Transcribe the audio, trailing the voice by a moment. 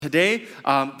Today,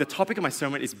 the topic of my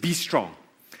sermon is be strong.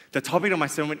 The topic of my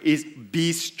sermon is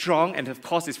be strong, and of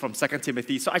course, it's from 2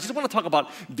 Timothy. So I just want to talk about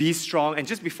be strong. And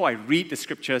just before I read the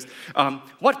scriptures,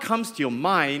 what comes to your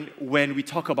mind when we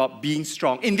talk about being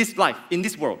strong in this life, in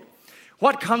this world?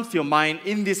 What comes to your mind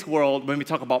in this world when we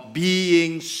talk about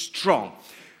being strong?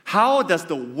 How does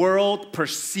the world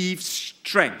perceive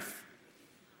strength?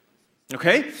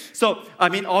 Okay, so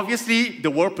obviously the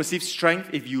world perceives strength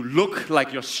if you look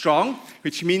like you're strong,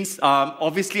 which means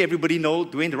obviously everybody knows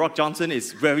Dwayne "The Rock" Johnson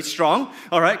is very strong,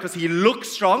 all right, because he looks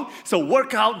strong. So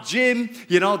workout, gym,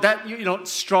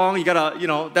 strong. You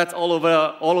gotta, that's all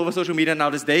over social media now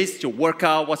these days. Your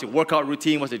workout, what's your workout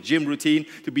routine? What's your gym routine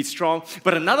to be strong?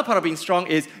 But another part of being strong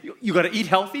is you gotta eat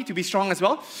healthy to be strong as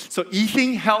well. So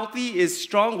eating healthy is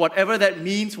strong, whatever that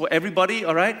means for everybody,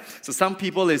 all right. So some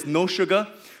people is no sugar.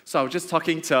 So I was just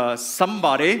talking to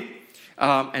somebody,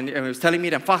 and he was telling me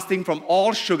that I'm fasting from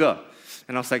all sugar.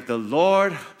 And I was like, the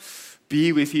Lord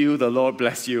be with you, the Lord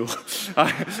bless you.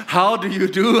 How do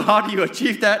you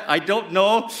achieve that? I don't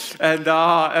know. And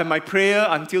my prayer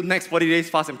until next 40 days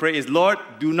fast and pray is, Lord,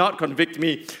 do not convict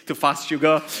me to fast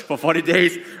sugar for 40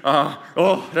 days.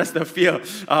 That's the fear.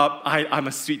 I'm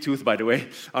a sweet tooth, by the way.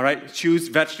 All right, choose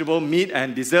vegetable, meat,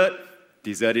 and dessert.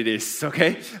 Dessert it is,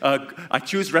 okay? I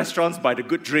choose restaurants by the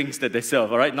good drinks that they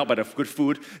serve, all right? Not by the good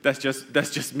food. That's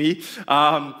just me.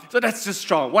 So that's just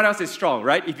strong. What else is strong,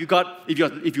 right? If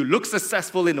you look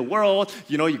successful in the world,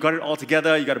 you got it all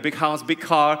together. You got a big house, big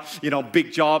car,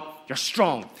 big job. You're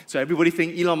strong. So everybody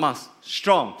think Elon Musk,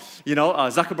 strong.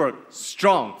 Zuckerberg,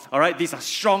 strong. All right? These are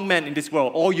strong men in this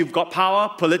world. Or you've got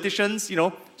power, politicians,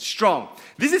 strong.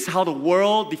 This is how the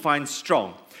world defines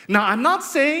strong. Now, I'm not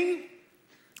saying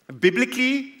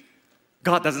biblically,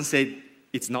 God doesn't say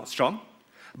it's not strong.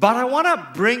 But I want to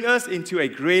bring us into a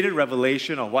greater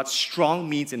revelation of what strong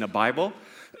means in the Bible.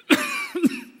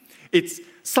 It's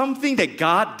something that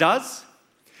God does,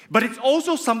 but it's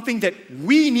also something that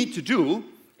we need to do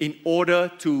in order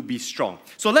to be strong.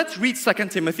 So let's read 2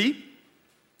 Timothy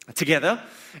together,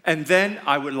 and then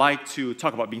I would like to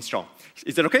talk about being strong.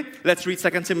 Is that okay? Let's read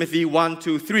 2 Timothy 1,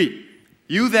 2, 3.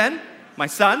 You then, my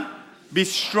son, be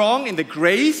strong in the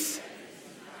grace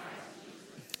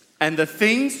and the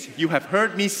things you have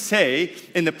heard me say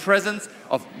in the presence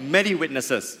of many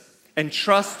witnesses.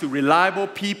 Entrust to reliable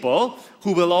people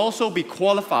who will also be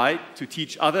qualified to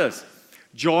teach others.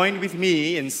 Join with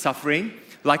me in suffering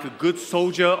like a good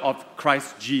soldier of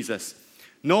Christ Jesus.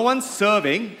 No one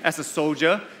serving as a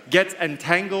soldier gets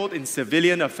entangled in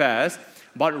civilian affairs,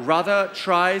 but rather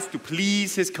tries to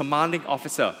please his commanding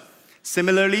officer.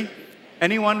 Similarly,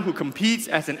 anyone who competes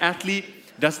as an athlete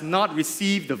does not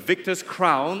receive the victor's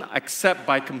crown except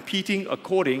by competing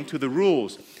according to the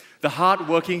rules. The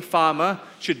hard-working farmer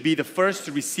should be the first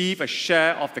to receive a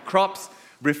share of the crops.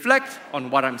 Reflect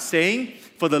on what I'm saying,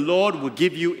 for the Lord will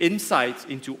give you insight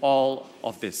into all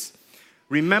of this.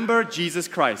 Remember Jesus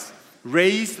Christ,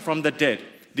 raised from the dead,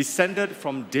 descended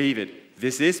from David.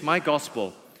 This is my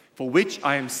gospel, for which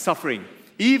I am suffering,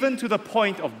 even to the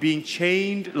point of being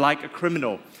chained like a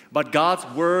criminal. But God's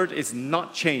word is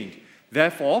not chained.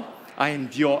 Therefore, I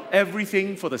endure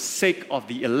everything for the sake of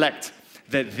the elect,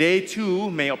 that they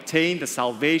too may obtain the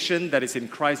salvation that is in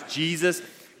Christ Jesus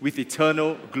with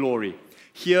eternal glory.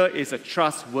 Here is a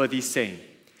trustworthy saying.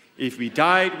 If we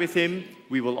died with him,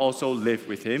 we will also live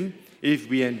with him. If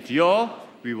we endure,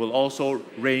 we will also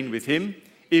reign with him.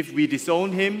 If we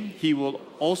disown him, he will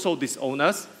also disown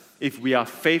us. If we are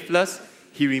faithless,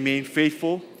 he remains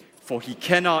faithful, for he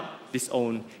cannot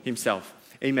disown himself.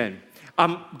 Amen.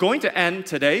 I'm going to end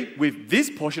today with this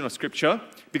portion of Scripture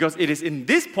because it is in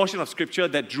this portion of Scripture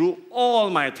that drew all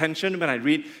my attention when I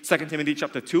read 2 Timothy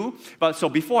chapter 2. So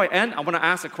before I end, I want to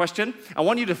ask a question. I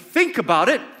want you to think about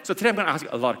it. So today I'm going to ask you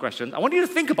a lot of questions. I want you to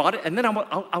think about it, and then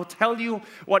I'll tell you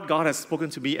what God has spoken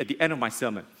to me at the end of my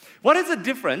sermon. What is the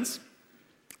difference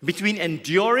between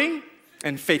enduring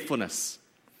and faithfulness?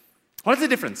 What is the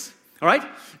difference? All right?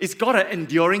 Is God an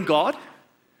enduring God,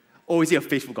 or is he a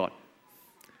faithful God?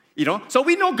 So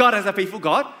we know God as a faithful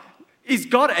God. Is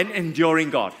God an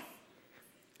enduring God?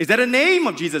 Is that a name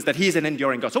of Jesus that he is an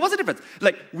enduring God? So what's the difference?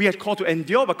 Like, we are called to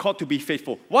endure, but called to be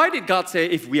faithful. Why did God say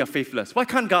if we are faithless? Why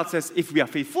can't God say if we are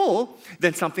faithful,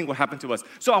 then something will happen to us?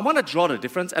 So I want to draw the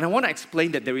difference, and I want to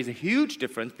explain that there is a huge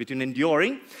difference between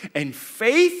enduring and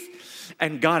faith,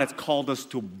 and God has called us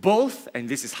to both, and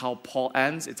this is how Paul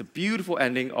ends. It's a beautiful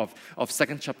ending of 2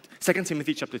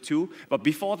 Timothy chapter 2. But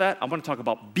before that, I want to talk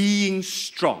about being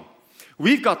strong.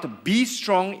 We've got to be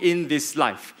strong in this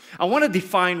life. I want to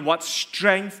define what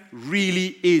strength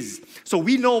really is. So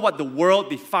we know what the world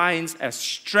defines as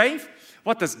strength.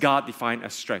 What does God define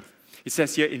as strength? It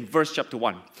says here in verse chapter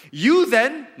 1, "You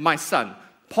then, my son,"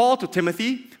 Paul to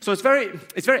Timothy. So it's very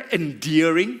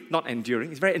endearing, not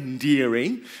enduring, it's very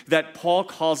endearing that Paul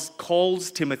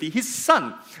calls Timothy his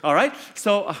son. All right?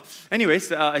 So anyways,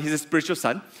 he's a spiritual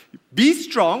son. "Be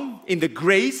strong in the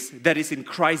grace that is in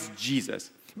Christ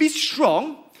Jesus." Be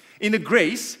strong in the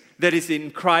grace that is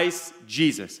in Christ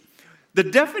Jesus. The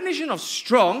definition of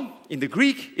strong in the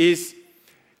Greek is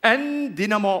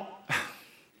endynamo.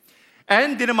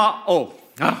 Endynamao.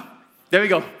 There we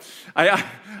go.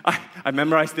 I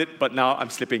memorized it, but now I'm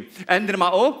slipping.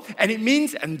 Endynamao, and it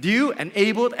means endued,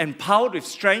 enabled, empowered with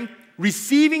strength,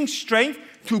 receiving strength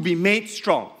to be made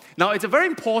strong. Now, it's a very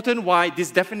important why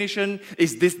this definition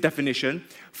is this definition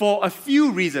for a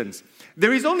few reasons.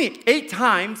 There is only 8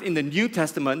 times in the New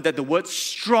Testament that the word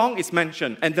strong is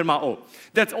mentioned, endynamao.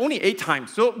 That's only 8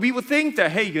 times. So we would think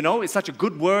that, hey, it's such a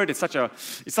good word, it's such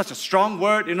a strong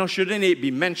word, shouldn't it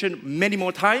be mentioned many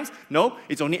more times? No,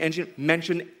 it's only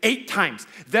mentioned 8 times.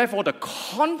 Therefore, the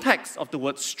context of the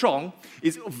word strong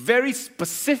is very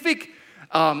specific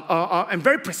and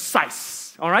very precise.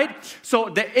 All right? So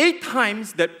the 8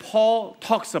 times that Paul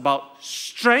talks about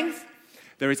strength,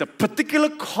 there is a particular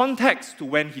context to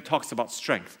when he talks about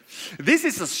strength. This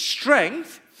is a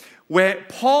strength where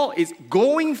Paul is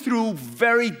going through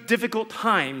very difficult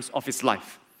times of his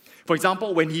life. For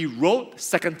example, when he wrote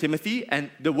 2 Timothy,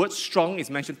 and the word strong is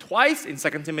mentioned twice in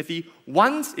 2 Timothy,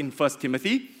 once in 1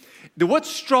 Timothy. The word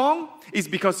strong is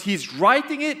because he's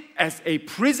writing it as a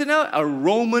prisoner, a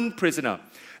Roman prisoner.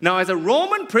 Now, as a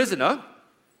Roman prisoner,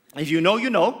 if you know,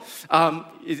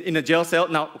 in a jail cell.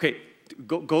 Now, okay,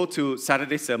 go to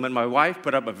Saturday's sermon. My wife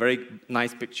put up a very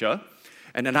nice picture,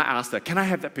 and then I asked her, "Can I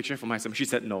have that picture for my sermon?" She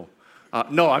said no.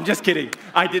 No, I'm just kidding.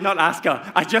 I did not ask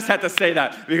her. I just had to say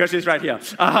that because she's right here.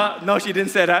 No, she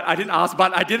didn't say that. I didn't ask,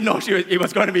 but I didn't know it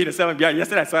was going to be in the sermon. Yeah,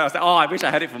 yesterday I saw it. I was like, I wish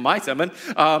I had it for my sermon.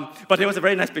 But it was a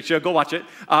very nice picture. Go watch it.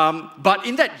 But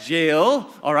in that jail,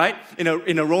 all right,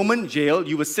 in a Roman jail,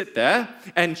 you would sit there,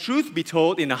 and truth be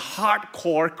told, in a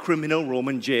hardcore criminal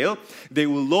Roman jail, they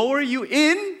will lower you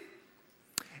in,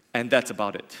 and that's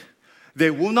about it.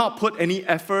 They will not put any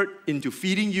effort into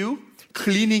feeding you,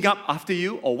 cleaning up after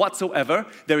you, or whatsoever.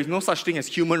 There is no such thing as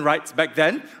human rights back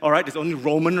then, all right? There's only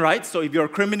Roman rights. So if you're a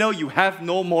criminal, you have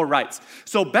no more rights.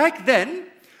 So back then,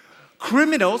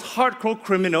 criminals, hardcore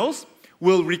criminals,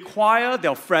 will require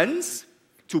their friends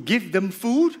to give them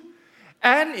food,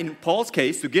 and in Paul's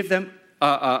case, to give them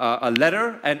a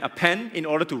letter and a pen in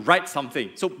order to write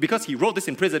something. So because he wrote this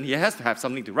in prison, he has to have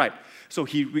something to write. So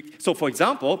for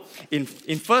example, in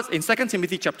 2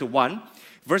 Timothy chapter 1,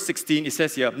 verse 16, it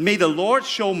says here, "May the Lord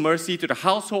show mercy to the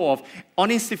household of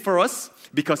Onesiphorus,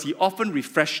 because he often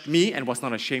refreshed me and was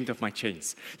not ashamed of my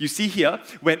chains." You see here,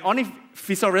 when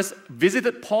Onesiphorus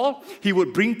visited Paul, he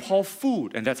would bring Paul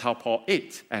food, and that's how Paul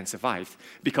ate and survived,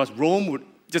 because Rome would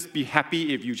just be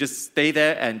happy if you just stay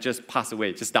there and just pass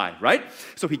away, just die, right?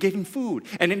 So he gave him food.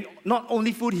 And then not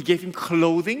only food, he gave him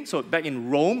clothing. So back in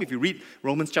Rome, if you read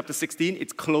Romans chapter 16,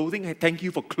 it's clothing. Thank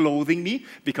you for clothing me,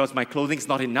 because my clothing is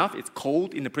not enough. It's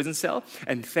cold in the prison cell.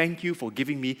 And thank you for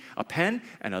giving me a pen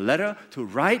and a letter to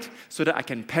write so that I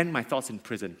can pen my thoughts in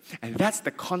prison. And that's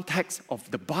the context of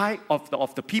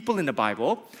the people in the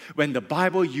Bible when the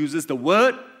Bible uses the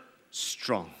word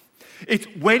strong. It's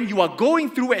when you are going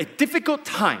through a difficult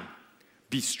time,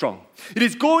 be strong. It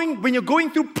is when you're going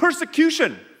through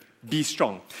persecution, be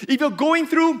strong. If you're going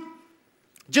through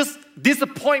just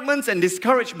disappointments and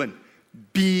discouragement,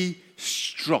 be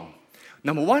strong.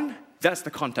 Number 1, that's the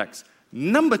context.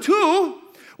 Number 2,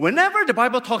 whenever the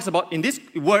Bible talks about in this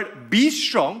word, be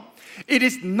strong, it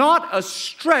is not a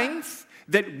strength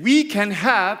that we can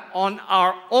have on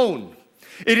our own.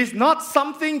 It is not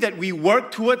something that we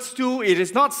work towards to. It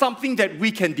is not something that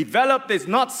we can develop. It's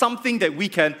not something that we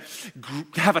can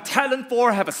have a talent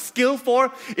for, have a skill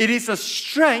for. It is a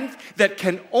strength that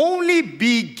can only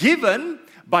be given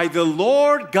by the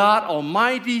Lord God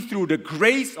Almighty through the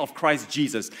grace of Christ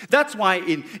Jesus. That's why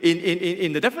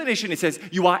in the definition it says,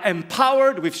 you are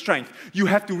empowered with strength. You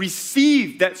have to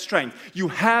receive that strength. You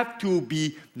have to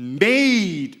be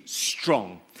made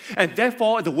strong. And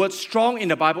therefore, the word strong in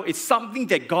the Bible is something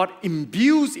that God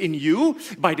imbues in you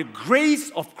by the grace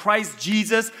of Christ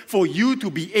Jesus for you to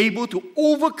be able to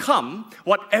overcome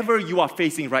whatever you are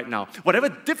facing right now. Whatever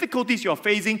difficulties you are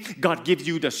facing, God gives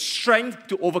you the strength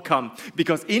to overcome.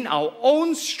 Because in our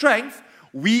own strength,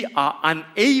 we are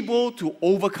unable to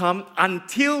overcome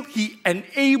until He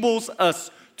enables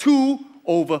us to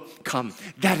overcome.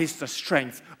 That is the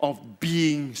strength of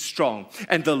being strong.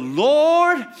 And the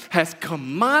Lord has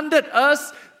commanded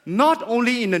us not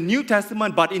only in the New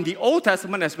Testament, but in the Old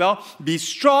Testament as well. Be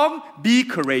strong, be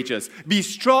courageous. Be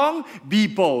strong, be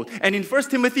bold. And in 1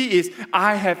 Timothy is,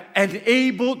 I have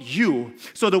enabled you.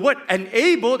 So the word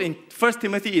enabled in 1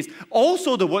 Timothy is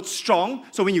also the word strong.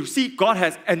 So when you see God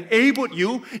has enabled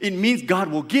you, it means God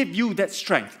will give you that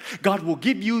strength. God will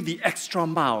give you the extra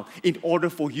mile in order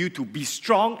for you to be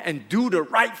strong and do the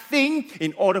right thing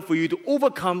in order for you to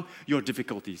overcome your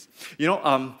difficulties. You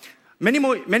know,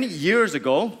 many years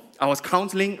ago, I was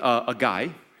counseling a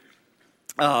guy,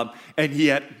 and he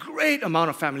had great amount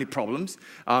of family problems.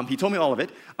 He told me all of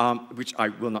it, which I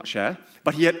will not share.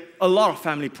 But he had a lot of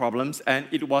family problems, and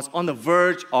it was on the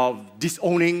verge of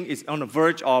disowning. It's on the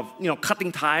verge of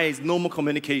cutting ties, no more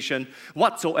communication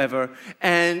whatsoever.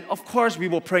 And of course, we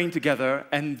were praying together,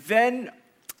 and then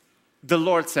the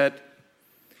Lord said,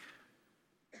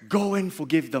 "Go and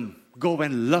forgive them, go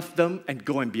and love them, and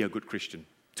go and be a good Christian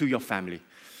to your family."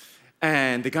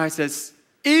 And the guy says,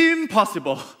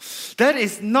 "Impossible. That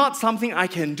is not something I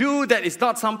can do. That is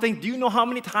not something. Do you know how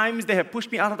many times they have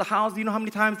pushed me out of the house? Do you know how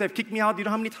many times they have kicked me out? Do you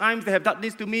know how many times they have done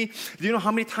this to me? Do you know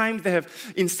how many times they have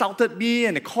insulted me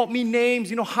and they called me names?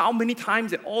 You know how many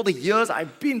times in all the years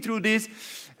I've been through this?"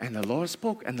 And the Lord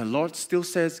spoke, and the Lord still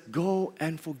says, "Go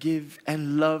and forgive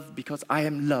and love because I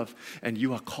am love. And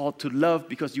you are called to love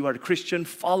because you are a Christian.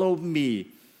 Follow me."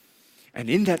 And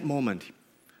in that moment,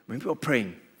 when we were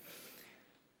praying,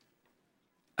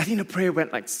 I think the prayer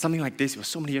went like something like this. It was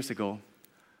so many years ago.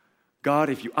 "God,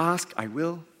 if you ask, I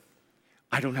will.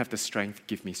 I don't have the strength.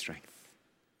 Give me strength."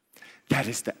 That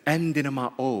is the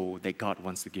endinamao that God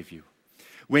wants to give you.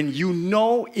 When you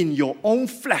know in your own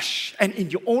flesh and in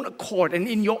your own accord and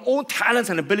in your own talents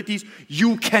and abilities,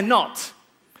 you cannot.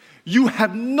 You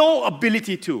have no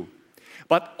ability to.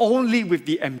 But only with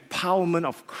the empowerment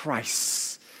of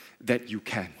Christ that you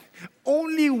can.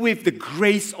 Only with the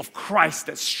grace of Christ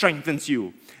that strengthens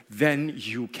you, then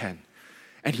you can.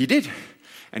 And he did.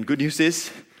 And good news is,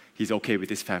 he's okay with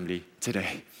his family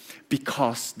today.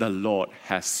 Because the Lord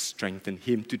has strengthened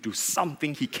him to do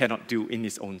something he cannot do in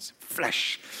his own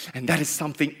flesh. And that is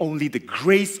something only the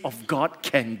grace of God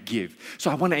can give. So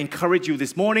I want to encourage you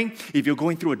this morning, if you're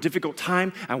going through a difficult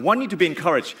time, I want you to be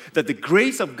encouraged that the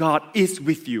grace of God is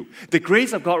with you. The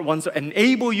grace of God wants to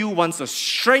enable you, wants to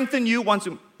strengthen you, wants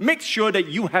to make sure that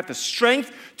you have the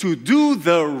strength to do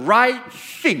the right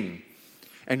thing.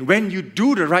 And when you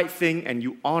do the right thing and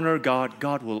you honor God,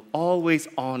 God will always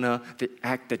honor the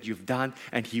act that you've done,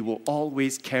 and He will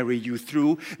always carry you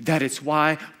through. That is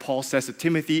why Paul says to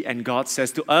Timothy and God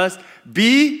says to us,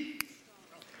 be.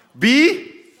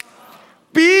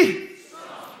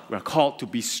 We're called to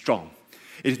be strong.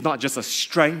 It is not just a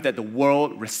strength that the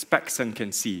world respects and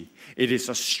can see. It is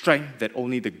a strength that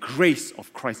only the grace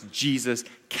of Christ Jesus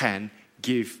can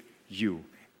give you.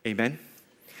 Amen?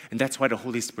 And that's why the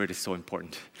Holy Spirit is so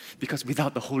important. Because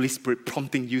without the Holy Spirit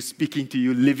prompting you, speaking to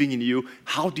you, living in you,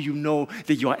 how do you know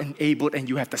that you are enabled and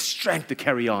you have the strength to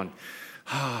carry on?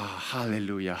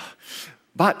 Hallelujah.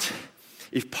 But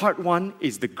if part one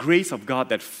is the grace of God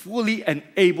that fully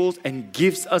enables and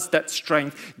gives us that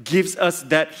strength, gives us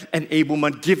that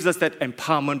enablement, gives us that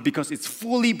empowerment, because it's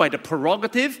fully by the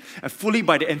prerogative and fully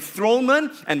by the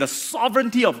enthronement and the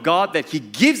sovereignty of God that He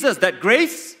gives us that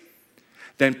grace,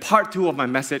 then part two of my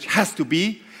message has to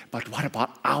be, but what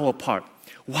about our part?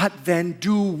 What then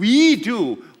do we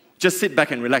do? Just sit back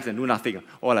and relax and do nothing.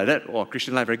 Or like that,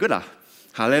 Christian life very good.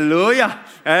 Hallelujah.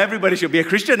 Everybody should be a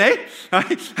Christian, eh?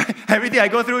 Everything I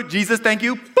go through, Jesus, thank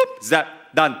you, boop, zap,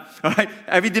 done. All right?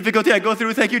 Every difficulty I go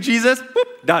through, thank you, Jesus,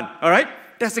 boop, done. All right?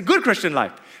 That's a good Christian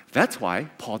life. That's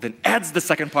why Paul then adds the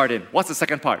second part in. What's the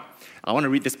second part? I want to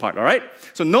read this part, all right?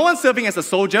 So no one serving as a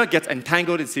soldier gets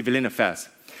entangled in civilian affairs,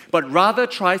 but rather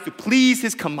tries to please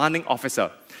his commanding officer.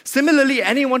 Similarly,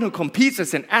 anyone who competes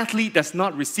as an athlete does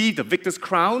not receive the victor's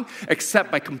crown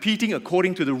except by competing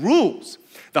according to the rules.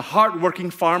 The hard-working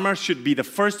farmer should be the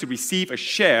first to receive a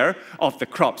share of the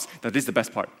crops. Now, this is the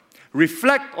best part.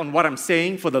 Reflect on what I'm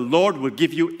saying, for the Lord will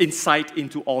give you insight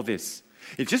into all this.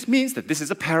 It just means that this is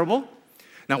a parable.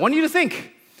 Now, I want you to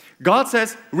think. God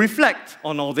says, reflect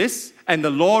on all this, and the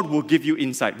Lord will give you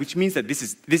insight, which means that this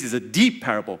is a deep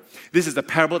parable. This is a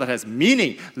parable that has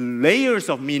meaning, layers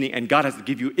of meaning, and God has to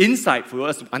give you insight for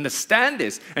us to understand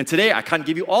this. And today, I can't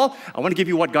give you all. I want to give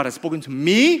you what God has spoken to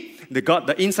me,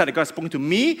 the insight that God has spoken to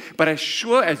me, but as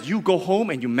sure as you go home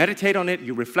and you meditate on it,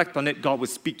 you reflect on it, God will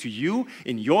speak to you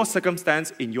in your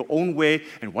circumstance, in your own way,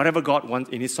 and whatever God wants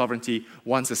in His sovereignty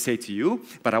wants to say to you.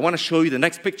 But I want to show you the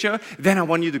next picture, then I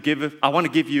want to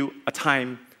give you a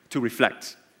time to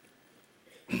reflect.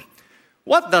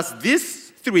 What does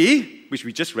these three, which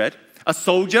we just read, a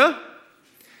soldier,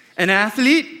 an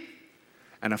athlete,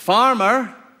 and a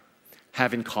farmer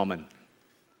have in common?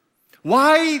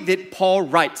 Why did Paul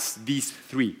write these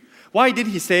three? Why did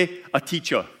he say a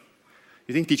teacher?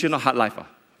 You think teacher not hard life?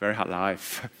 Very hard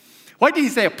life. Why did he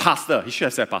say a pastor? He should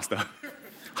have said pastor.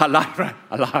 Hard life, right?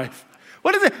 Hard life.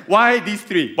 What is it? Why these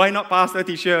three? Why not pastor,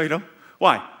 teacher,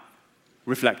 Why?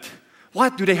 Reflect.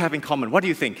 What do they have in common? What do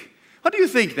you think? What do you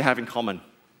think they have in common?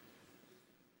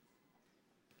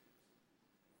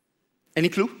 Any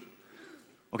clue?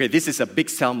 Okay, this is a big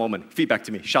sell moment. Feedback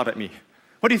to me. Shout at me.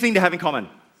 What do you think they have in common?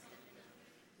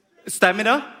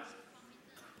 Stamina?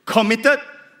 Committed?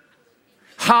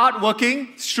 Hardworking?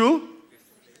 It's true?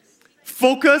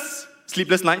 Focus?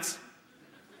 Sleepless nights?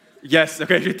 Yes,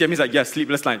 okay, Tiami's like, yes,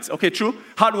 sleepless nights. Okay, true.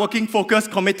 Hardworking, focus,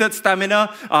 committed, stamina,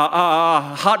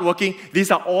 hardworking. These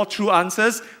are all true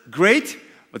answers. Great,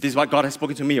 but this is what God has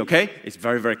spoken to me, okay? It's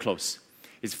very, very close.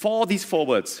 It's these four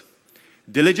words.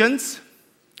 Diligence,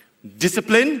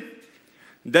 discipline,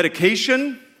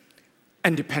 dedication,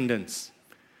 and dependence.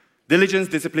 Diligence,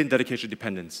 discipline, dedication,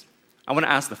 dependence. I want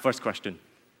to ask the first question.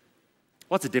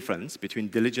 What's the difference between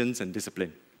diligence and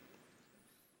discipline?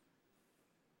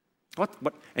 What?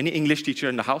 Any English teacher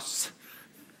in the house?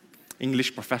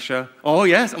 English professor? Oh,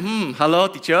 yes. Hello,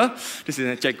 teacher. This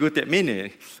is Cikgu Tiap Min.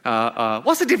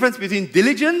 What's the difference between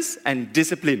diligence and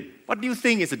discipline? What do you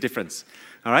think is the difference?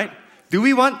 All right?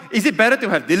 Is it better to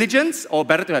have diligence or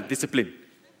better to have discipline?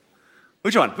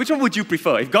 Which one? Which one would you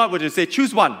prefer? If God were to say,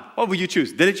 choose one, what would you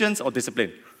choose? Diligence or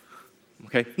discipline?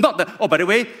 Okay? By the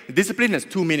way, discipline has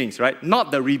two meanings, right?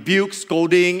 Not the rebuke,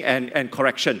 scolding, and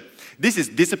correction. This is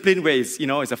discipline where it's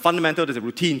a fundamental, there's a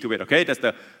routine to it, okay? That's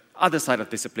the other side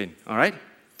of discipline, all right?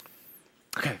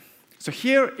 Okay, so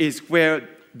here is where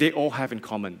they all have in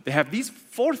common. They have these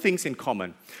four things in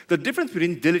common. The difference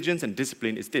between diligence and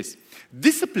discipline is this.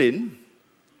 Discipline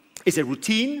is a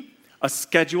routine, a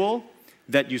schedule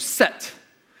that you set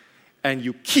and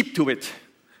you keep to it,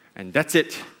 and that's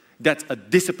it. That's a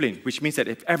discipline, which means that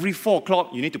if every 4 o'clock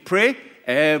you need to pray,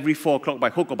 every 4 o'clock by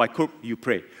hook or by crook you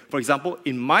pray. For example,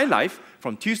 in my life,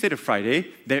 from Tuesday to Friday,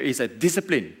 there is a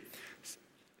discipline.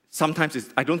 Sometimes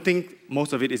I don't think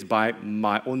most of it is by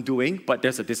my own doing, but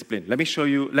there's a discipline. Let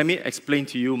me explain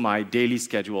to you my daily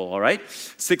schedule, all right?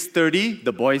 6:30,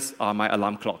 the boys are my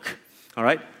alarm clock, all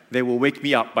right? They will wake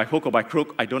me up by hook or by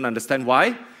crook. I don't understand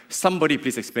why. Somebody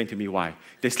please explain to me why.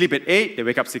 They sleep at 8, they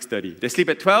wake up 6:30. They sleep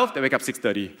at 12, they wake up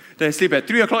 6:30. They sleep at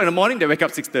 3 o'clock in the morning, they wake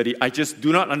up 6:30. I just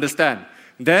do not understand.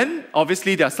 Then,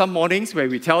 obviously, there are some mornings where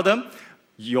we tell them,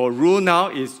 your rule now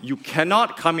is you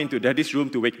cannot come into daddy's room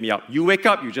to wake me up. You wake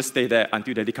up, you just stay there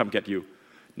until daddy come get you.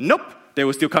 Nope, they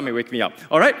will still come and wake me up.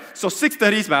 All right? So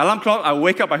 6:30 is my alarm clock. I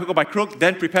wake up by hook or by crook,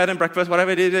 then prepare them breakfast,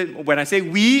 whatever it is. When I say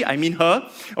we, I mean her.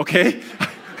 Okay?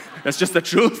 That's just the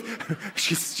truth.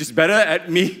 She's better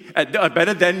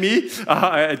better than me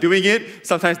at doing it.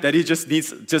 Sometimes daddy just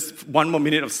needs just 1 more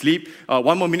minute of sleep.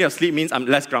 1 more minute of sleep means I'm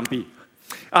less grumpy.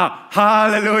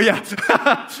 Hallelujah.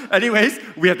 Anyways,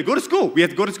 we have to go to school. We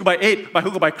have to go to school by 8, by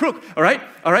hook or by crook. All right?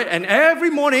 And every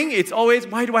morning, it's always,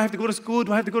 why do I have to go to school?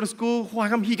 Do I have to go to school? How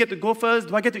come he get to go first?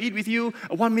 Do I get to eat with you?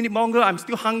 1 minute longer? I'm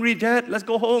still hungry, Dad. Let's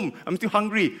go home. I'm still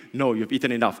hungry. No, you've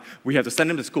eaten enough. We have to send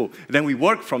them to school. Then we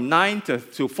work from 9 to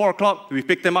 4 o'clock. We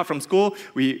pick them up from school.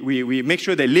 We make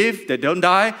sure they live, they don't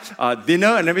die.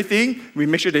 Dinner and everything. We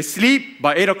make sure they sleep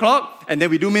by 8 o'clock. And then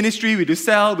we do ministry, we do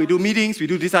cell, we do meetings, we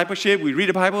do discipleship, we read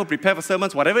the Bible, prepare for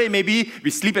sermons, whatever it may be. We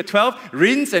sleep at 12,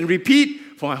 rinse and repeat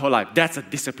for my whole life. That's a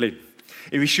discipline.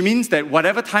 Which means that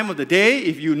whatever time of the day,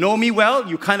 if you know me well,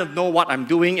 you kind of know what I'm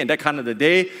doing and that kind of the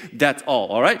day, that's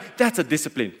all right? That's a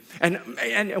discipline. And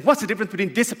what's the difference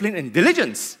between discipline and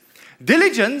diligence?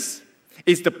 Diligence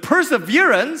is the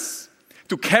perseverance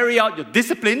to carry out your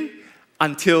discipline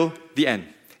until the end.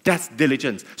 That's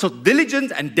diligence. So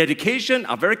diligence and dedication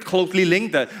are very closely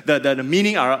linked. The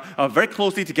meaning are very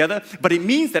closely together. But it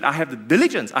means that I have the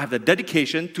diligence, I have the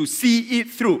dedication to see it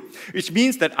through. Which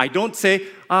means that I don't say,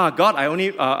 God, I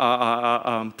only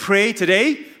pray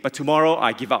today, but tomorrow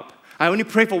I give up. I only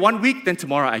pray for 1 week, then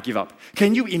tomorrow I give up.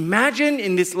 Can you imagine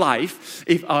in this life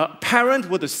if a parent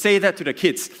were to say that to the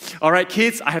kids? All right,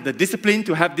 kids, I have the discipline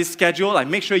to have this schedule. I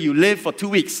make sure you live for 2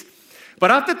 weeks. But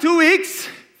after 2 weeks,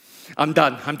 I'm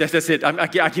done. That's it.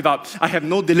 I give up. I have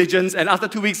no diligence. And after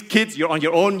 2 weeks, kids, you're on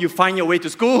your own. You find your way to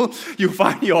school. You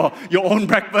find your own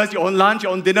breakfast, your own lunch,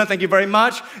 your own dinner. Thank you very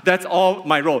much. That's all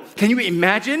my role. Can you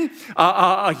imagine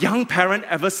a young parent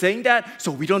ever saying that?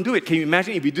 So we don't do it. Can you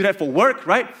imagine if we do that for work,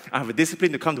 right? I have a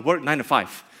discipline to come to work 9 to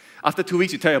 5. After 2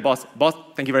 weeks, you tell your boss,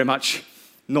 thank you very much.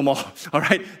 no more, all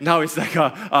right? Now it's like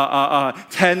a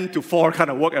 10 to 4 kind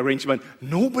of work arrangement.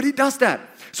 Nobody does that.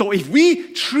 So if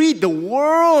we treat the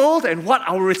world and what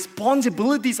our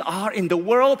responsibilities are in the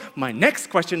world, my next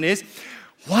question is,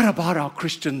 what about our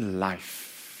Christian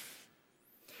life?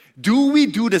 Do we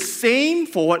do the same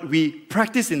for what we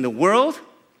practice in the world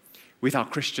with our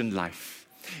Christian life?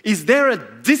 Is there a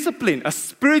discipline, a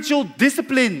spiritual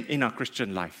discipline in our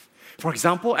Christian life? For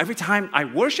example, every time I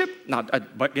worship,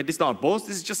 but this is not a boast,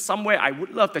 this is just somewhere I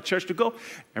would love the church to go.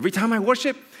 Every time I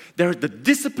worship, there's the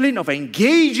discipline of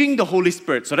engaging the Holy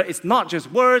Spirit, so that it's not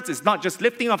just words, it's not just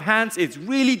lifting of hands, it's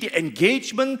really the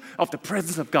engagement of the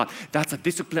presence of God. That's a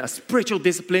discipline, a spiritual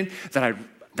discipline that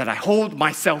I hold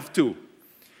myself to.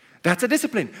 That's a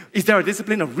discipline. Is there a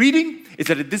discipline of reading? Is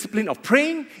there a discipline of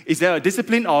praying? Is there a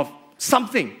discipline of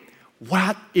something?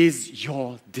 What is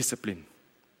your discipline?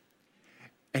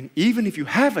 And even if you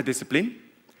have a discipline,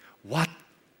 what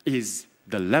is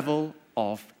the level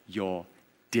of your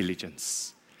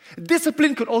diligence?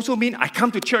 Discipline could also mean I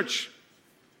come to church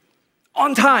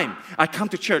on time. I come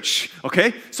to church,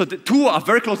 okay? So the two are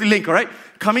very closely linked, all right?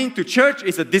 Coming to church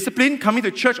is a discipline. Coming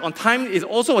to church on time is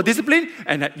also a discipline.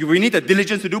 And we need the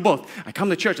diligence to do both. I come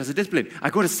to church as a discipline. I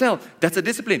go to cell, that's a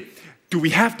discipline. Do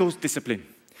we have those disciplines?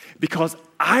 Because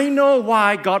I know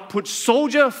why God put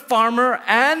soldier, farmer,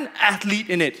 and athlete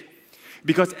in it.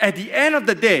 Because at the end of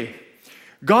the day,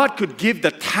 God could give the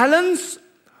talents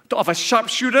of a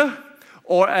sharpshooter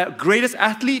or a greatest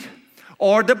athlete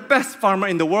or the best farmer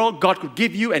in the world. God could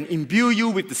give you and imbue you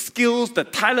with the skills, the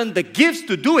talent, the gifts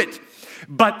to do it.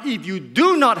 But if you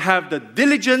do not have the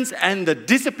diligence and the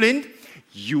discipline,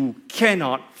 you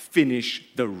cannot finish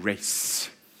the race.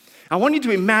 I want you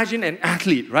to imagine an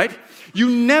athlete, right? You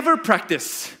never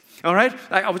practice, all right?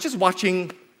 Like I was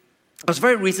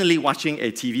very recently watching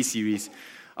a TV series.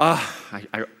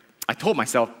 I told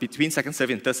myself between second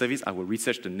service and third service, I will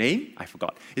research the name. I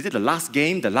forgot. Is it The Last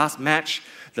Game, The Last Match,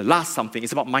 The Last something?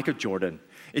 It's about Michael Jordan.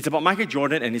 It's about Michael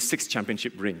Jordan and his 6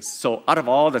 championship rings. So out of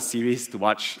all the series to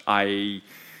watch, I'm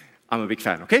a big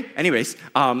fan, okay? Anyways,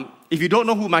 if you don't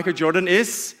know who Michael Jordan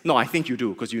is, no, I think you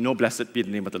do, because you know blessed be the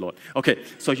name of the Lord. Okay,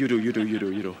 so you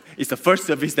do. It's the first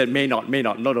service that may not.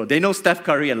 No, they know Steph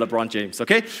Curry and LeBron James,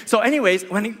 okay? So anyways,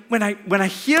 when I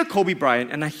hear Kobe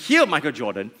Bryant and I hear Michael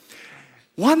Jordan,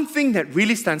 one thing that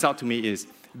really stands out to me is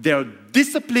their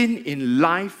discipline in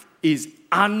life is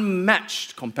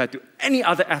unmatched compared to any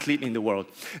other athlete in the world.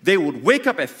 They would wake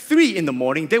up at 3 in the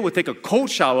morning, they would take a cold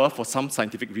shower for some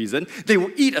scientific reason, they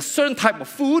would eat a certain type of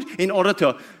food in order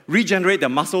to regenerate their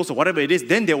muscles or whatever it is,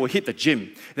 then they will hit the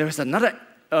gym. There is another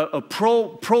a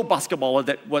pro basketballer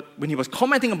that when he was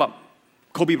commenting about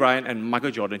Kobe Bryant and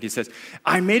Michael Jordan, he says,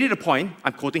 I made it a point,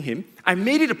 I'm quoting him, I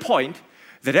made it a point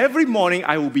that every morning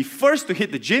I will be first to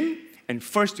hit the gym and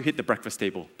first to hit the breakfast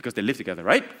table, because they live together,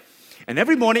 right? And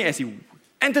every morning as he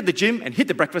entered the gym and hit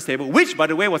the breakfast table, which, by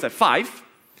the way, was at 5,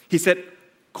 he said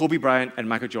Kobe Bryant and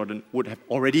Michael Jordan would have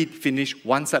already finished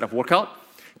one set of workout,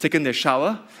 taken their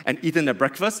shower, and eaten their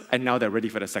breakfast, and now they're ready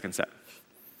for the second set.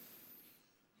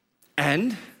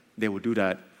 And they will do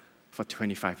that for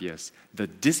 25 years. The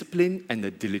discipline and the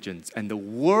diligence. And the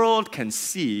world can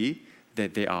see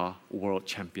that they are world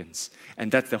champions.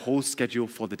 And that's the whole schedule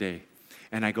for the day.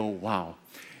 And I go, wow,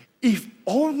 if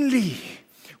only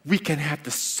we can have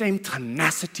the same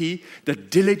tenacity, the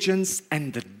diligence,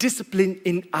 and the discipline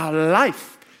in our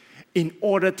life in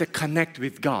order to connect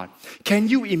with God. Can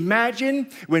you imagine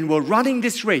when we're running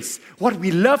this race, what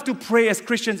we love to pray as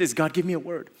Christians is, God, give me a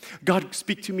word. God,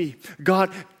 speak to me.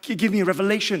 God, give me a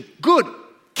revelation. Good.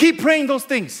 Keep praying those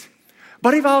things.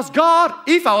 But if I was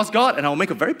God, and I'll make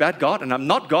a very bad God, and I'm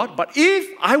not God, but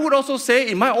if I would also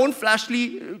say in my own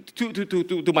fleshly,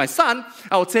 to my son,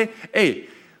 I would say, hey,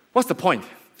 what's the point?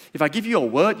 If I give you a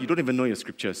word, you don't even know your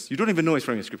scriptures. You don't even know it's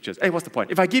from your scriptures. Hey, what's the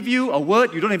point? If I give you a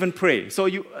word, you don't even pray. So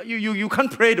you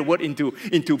can't pray the word into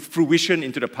fruition,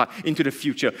 into the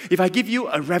future. If I give you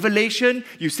a revelation,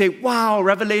 you say, wow,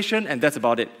 revelation, and that's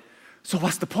about it. So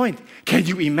what's the point? Can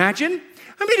you imagine?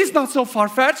 I mean, it's not so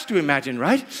far-fetched to imagine,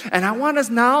 right? And I want us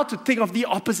now to think of the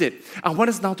opposite. I want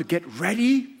us now to get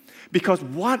ready, because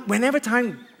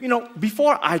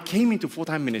before I came into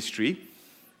full-time ministry,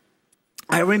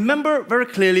 I remember very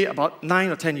clearly about 9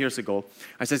 or 10 years ago,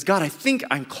 I said, God, I think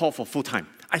I'm called for full-time.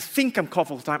 I think I'm called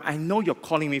for full-time. I know you're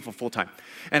calling me for full-time.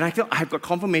 And I feel I've got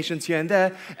confirmations here and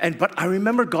there. But I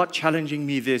remember God challenging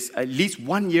me this at least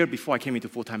 1 year before I came into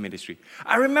full-time ministry.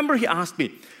 I remember He asked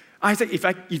me, I said,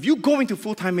 if you go into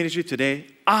full-time ministry today,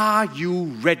 are you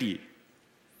ready?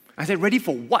 I said, ready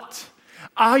for what?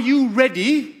 Are you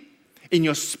ready in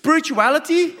your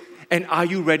spirituality, and are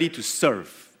you ready to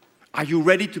serve? Are you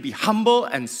ready to be humble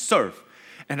and serve?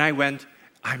 And I went,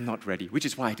 I'm not ready, which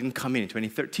is why I didn't come in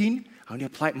 2013. I only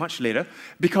applied much later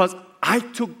because I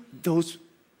took those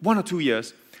 1 or 2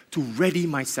 years to ready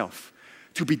myself,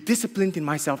 to be disciplined in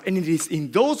myself. And it is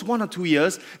in those 1 or 2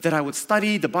 years that I would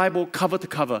study the Bible cover to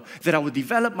cover, that I would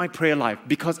develop my prayer life,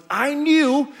 because I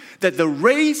knew that the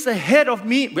race ahead of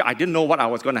me, I didn't know what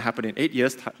was going to happen in 8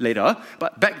 years later,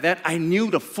 but back then I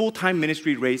knew the full-time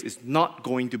ministry race is not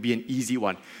going to be an easy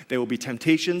one. There will be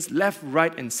temptations left,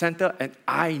 right, and center, and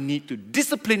I need to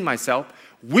discipline myself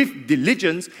with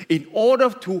diligence in order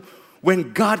to,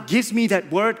 when God gives me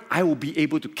that word, I will be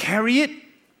able to carry it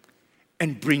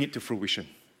and bring it to fruition.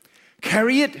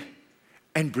 Carry it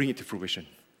and bring it to fruition.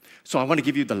 So I want to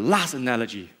give you the last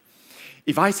analogy.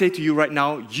 If I say to you right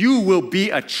now, you will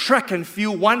be a track and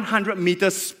field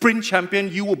 100-meter sprint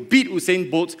champion, you will beat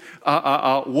Usain Bolt's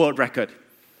world record.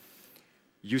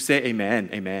 You say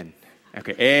amen, amen.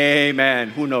 Okay, amen.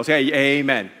 Who knows? Hey,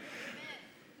 amen.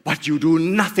 But you do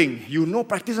nothing. You no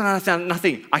practice and understand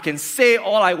nothing. I can say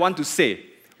all I want to say.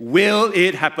 Will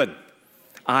it happen?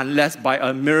 Unless by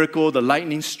a miracle the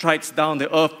lightning strikes down,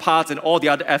 the earth parts, and all the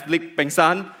other athletes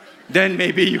pengsan, then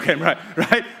maybe you can, right?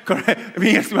 Correct?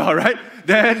 Me as well, right?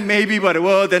 Then maybe by the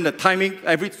world, then the timing,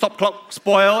 every stop clock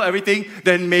spoil everything,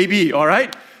 then maybe, all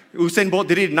right? Usain Bolt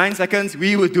did it in 9 seconds,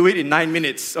 we will do it in 9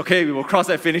 minutes. Okay, we will cross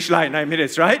that finish line in 9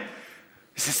 minutes, right?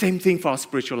 It's the same thing for our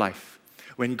spiritual life.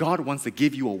 When God wants to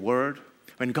give you a word,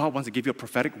 when God wants to give you a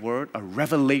prophetic word, a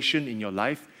revelation in your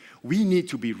life, we need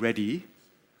to be ready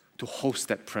to host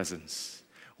that presence.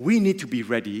 We need to be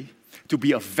ready to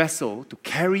be a vessel to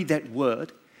carry that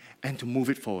word and to move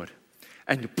it forward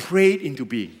and to pray it into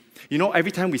being. You know,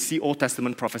 every time we see Old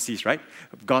Testament prophecies, right?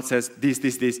 God says this.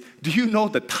 Do you know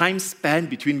the time span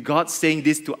between God saying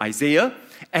this to Isaiah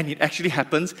and it actually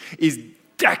happens is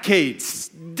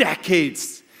decades.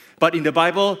 But in the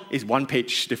Bible, it's 1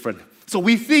 page different. So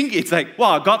we think it's like,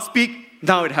 wow, God speaks,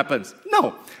 now it happens.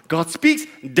 No, God speaks,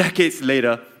 decades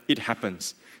later, it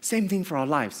happens. Same thing for our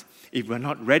lives. If we're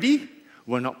not ready,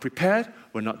 we're not prepared,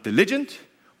 we're not diligent,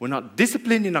 we're not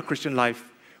disciplined in our Christian life,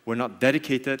 we're not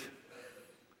dedicated,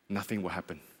 nothing will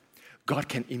happen. God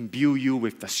can imbue you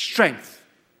with the strength,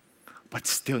 but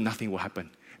still nothing will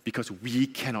happen because we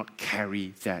cannot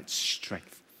carry that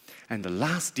strength. And the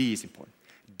last D is important,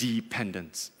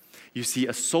 dependence. You see,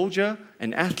 a soldier,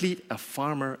 an athlete, a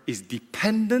farmer is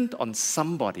dependent on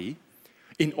somebody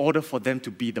in order for them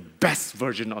to be the best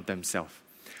version of themselves.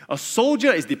 A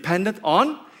soldier is dependent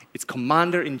on its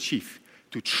commander-in-chief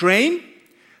to train,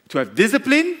 to have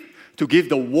discipline, to give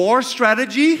the war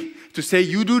strategy, to say,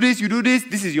 you do this,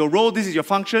 this is your role, this is your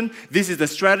function, this is the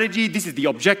strategy, this is the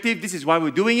objective, this is why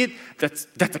we're doing it. That's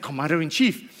the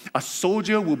commander-in-chief. A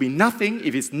soldier will be nothing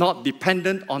if it's not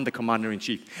dependent on the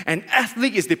commander-in-chief. An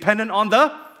athlete is dependent on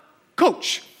the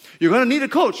coach. You're going to need a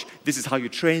coach. This is how you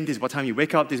train. This is what time you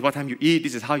wake up. This is what time you eat.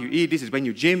 This is how you eat. This is when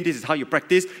you gym. This is how you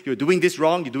practice. You're doing this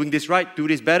wrong. You're doing this right. Do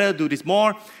this better. Do this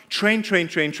more. Train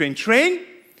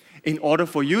in order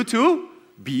for you to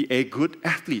be a good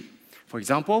athlete. For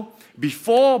example,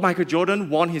 before Michael Jordan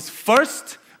won his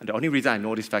first, and the only reason I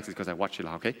know this fact is because I watched it,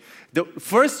 okay? The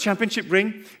first championship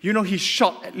ring, you know, he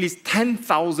shot at least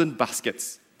 10,000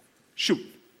 baskets. Shoot.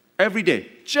 Every day.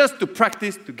 Just to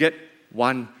practice to get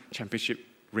one championship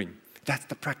ring. That's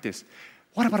the practice.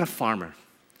 What about a farmer?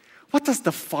 What does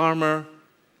the farmer,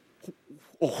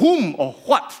 or whom, or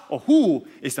what, or who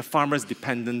is the farmer's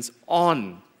dependence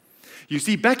on? You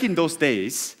see, back in those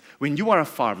days, when you are a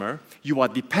farmer, you are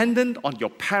dependent on your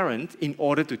parent in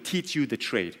order to teach you the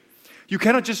trade. You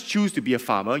cannot just choose to be a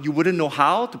farmer. You wouldn't know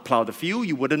how to plow the field.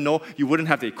 You wouldn't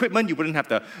have the equipment. You wouldn't have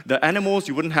the animals.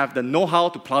 You wouldn't have the know-how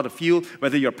to plow the field.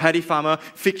 Whether you're a paddy farmer,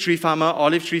 fig tree farmer,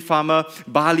 olive tree farmer,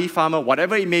 barley farmer,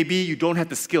 whatever it may be, you don't have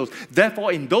the skills.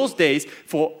 Therefore, in those days,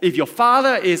 if your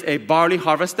father is a barley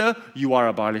harvester, you are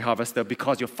a barley harvester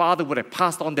because your father would have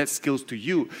passed on that skills to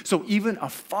you. So even a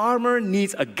farmer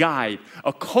needs a guide,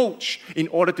 a coach, in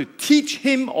order to teach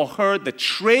him or her the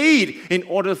trade in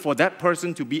order for that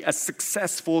person to be a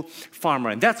successful farmer.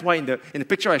 And that's why in the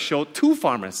picture I showed, 2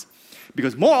 farmers.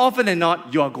 Because more often than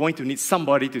not, you are going to need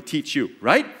somebody to teach you,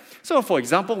 right? So for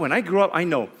example, when I grew up, I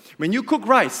know, when you cook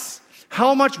rice,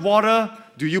 how much water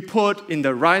do you put in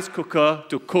the rice cooker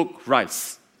to cook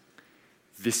rice?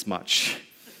 This much,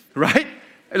 right?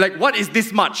 Like, what is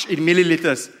this much in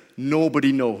milliliters?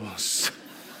 Nobody knows.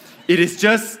 It is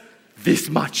just this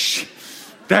much.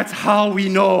 That's how we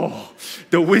know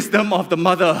the wisdom of the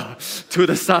mother to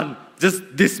the son.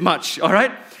 Just this much, all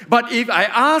right? But if I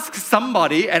ask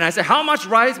somebody and I say, how much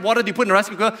water do you put in the rice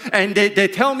cooker? And they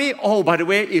tell me, oh, by the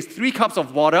way, it's 3 cups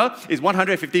of water, it's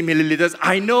 150 milliliters.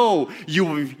 I know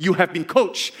you have been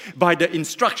coached by the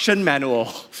instruction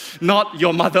manual, not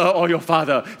your mother or your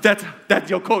father. That's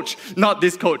your coach, not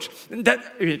this coach.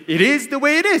 It is the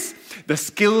way it is. The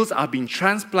skills are being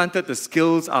transplanted, the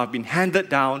skills are being handed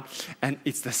down, and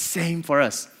it's the same for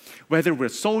us. Whether we're a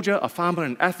soldier, a farmer,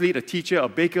 an athlete, a teacher, a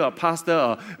baker, a pastor,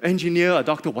 an engineer, a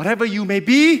doctor, whatever you may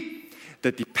be,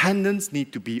 the dependence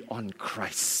need to be on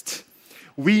Christ.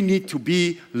 We need to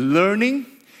be learning,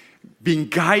 being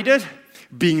guided,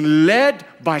 being led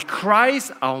by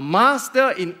Christ, our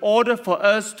Master, in order for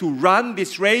us to run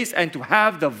this race and to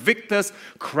have the victor's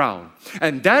crown.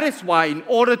 And that is why, in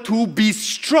order to be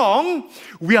strong,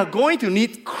 we are going to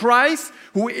need Christ,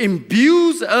 who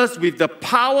imbues us with the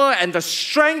power and the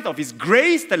strength of His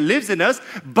grace that lives in us,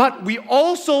 but we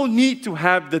also need to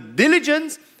have the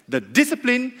diligence, the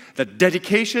discipline, the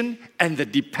dedication, and the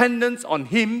dependence on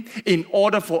Him in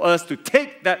order for us to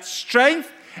take that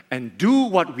strength and do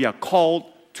what we are called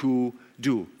to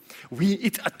do.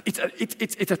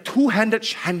 It's a two-handed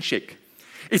handshake.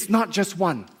 It's not just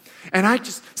one. And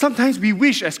sometimes we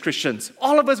wish as Christians,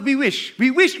 all of us we wish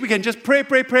we can just pray,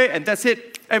 and that's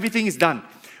it. Everything is done.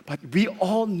 But we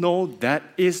all know that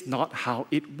is not how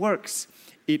it works.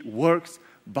 It works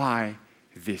by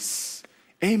this.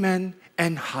 Amen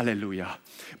and hallelujah.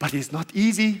 But it's not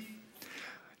easy.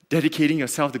 Dedicating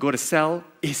yourself to go to cell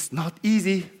is not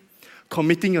easy.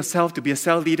 Committing yourself to be a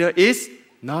cell leader is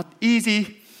not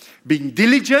easy. Being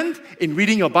diligent in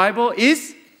reading your Bible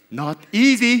is not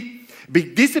easy.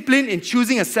 Being disciplined in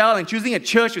choosing a cell and choosing a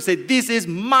church to say, this is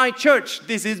my church,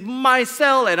 this is my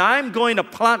cell, and I'm going to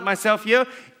plant myself here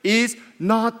is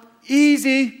not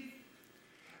easy.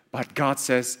 But God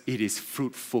says it is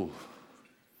fruitful.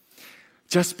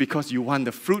 Just because you want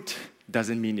the fruit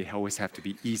doesn't mean it always has to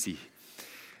be easy.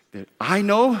 I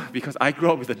know, because I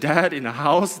grew up with a dad in a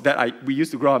house that we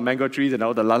used to grow our mango trees and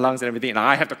all the lalangs and everything, and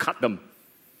I have to cut them.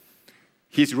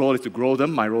 His role is to grow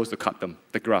them, my role is to cut them,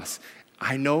 the grass.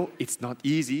 I know it's not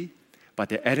easy,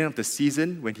 but at the end of the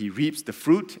season, when he reaps the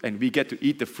fruit and we get to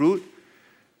eat the fruit,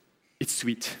 it's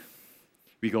sweet.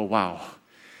 We go, wow,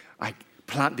 I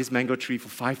planted this mango tree for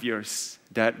 5 years.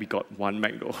 Dad, we got 1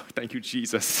 mango. Thank you,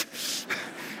 Jesus.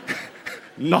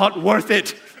 Not worth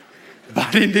it.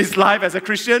 But in this life as a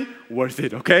Christian, worth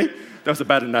it, okay? That was a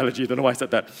bad analogy. I don't know why I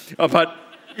said that. But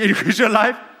in Christian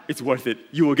life, it's worth it.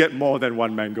 You will get more than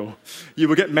 1 mango. You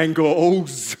will get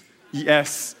mangoes,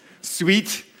 E-S,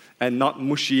 sweet and not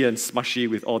mushy and smushy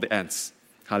with all the ants.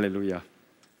 Hallelujah.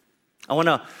 I want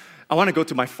to go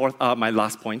to my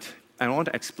last point, and I want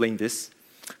to explain this.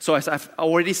 So as I've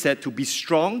already said, to be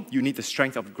strong, you need the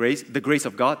strength of grace, the grace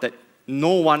of God that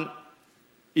no one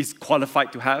is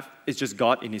qualified to have. It's just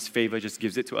God in His favor just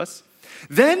gives it to us.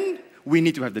 Then we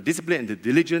need to have the discipline and the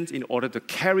diligence in order to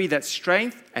carry that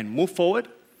strength and move forward.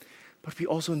 But we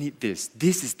also need this.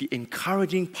 This is the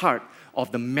encouraging part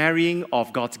of the marrying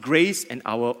of God's grace and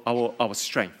our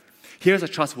strength. Here's a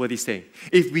trustworthy saying.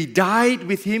 If we died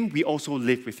with Him, we also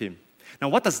live with Him. Now,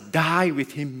 what does die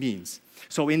with Him means?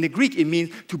 So in the Greek, it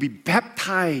means to be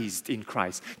baptized in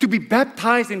Christ. To be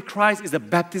baptized in Christ is a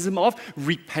baptism of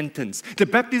repentance. The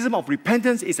baptism of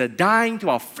repentance is a dying to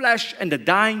our flesh and the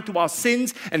dying to our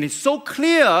sins. And it's so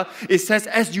clear, it says,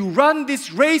 as you run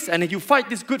this race and as you fight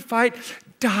this good fight,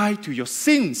 die to your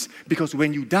sins. Because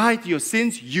when you die to your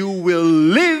sins, you will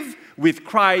live with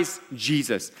Christ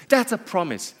Jesus. That's a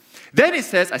promise. Then it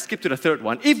says, I skip to the third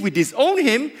one, if we disown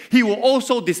Him, He will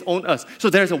also disown us. So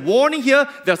there's a warning here,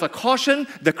 there's a caution.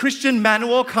 The Christian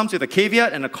manual comes with a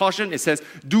caveat and a caution. It says,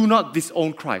 do not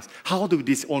disown Christ. How do we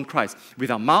disown Christ?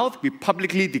 With our mouth, we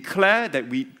publicly declare that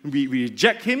we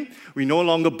reject Him, we no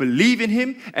longer believe in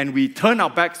Him, and we turn our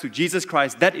backs to Jesus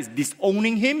Christ. That is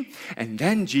disowning Him. And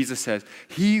then Jesus says,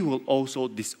 He will also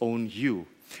disown you.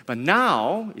 But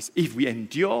now, if we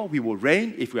endure, we will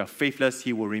reign. If we are faithless,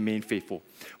 He will remain faithful.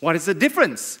 What is the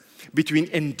difference between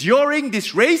enduring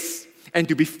this race and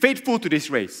to be faithful to this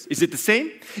race? Is it the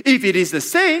same? If it is the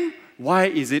same, why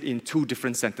is it in 2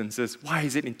 different sentences? Why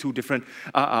is it in 2 different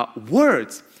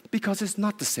words? Because it's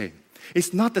not the same.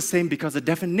 It's not the same because the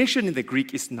definition in the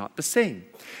Greek is not the same.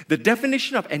 The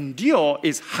definition of endure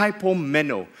is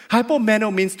hypomeno.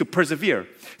 Hypomeno means to persevere,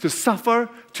 to suffer,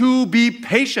 to be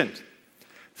patient.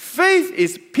 Faith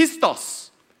is pistos.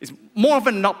 It's more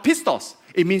often not pistos.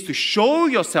 It means to show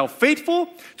yourself faithful,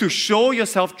 to show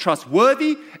yourself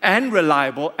trustworthy and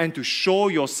reliable, and to show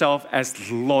yourself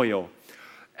as loyal.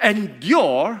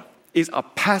 Endure is a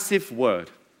passive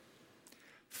word.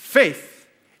 Faith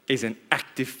is an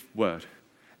active word.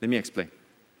 Let me explain.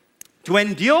 To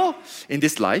endure in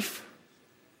this life,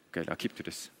 okay, I'll keep to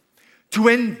this. To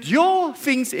endure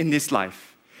things in this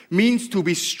life means to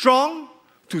be strong,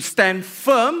 to stand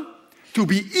firm, to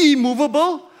be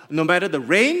immovable, no matter the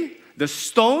rain, the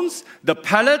stones, the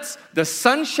pellets, the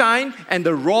sunshine, and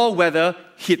the raw weather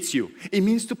hits you. It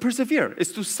means to persevere.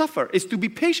 It's to suffer. It's to be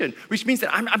patient, which means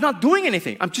that I'm not doing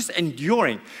anything. I'm just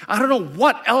enduring. I don't know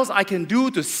what else I can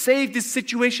do to save this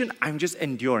situation. I'm just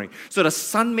enduring. So the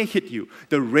sun may hit you.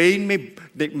 The rain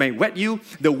may wet you.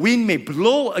 The wind may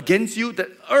blow against you.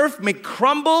 The earth may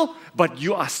crumble, but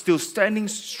you are still standing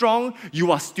strong.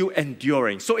 You are still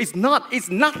enduring. So it's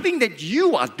nothing that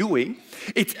you are doing.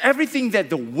 It's everything that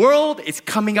the world is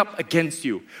coming up against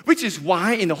you, which is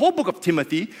why in the whole book of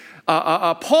Timothy,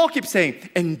 Paul keeps saying,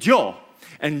 endure,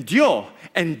 endure,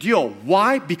 endure.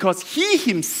 Why? Because he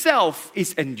himself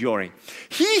is enduring.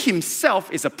 He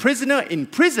himself is a prisoner in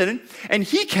prison, and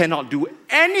he cannot do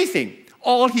anything.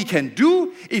 All he can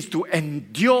do is to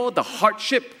endure the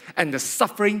hardship and the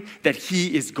suffering that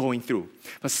he is going through.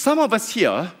 But some of us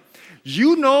here,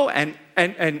 you know, and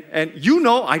you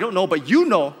know, I don't know, but you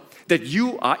know, that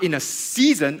you are in a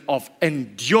season of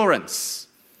endurance.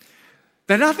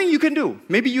 There's nothing you can do.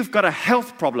 Maybe you've got a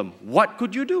health problem. What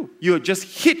could you do? You're just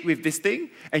hit with this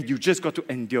thing and you just got to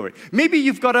endure it. Maybe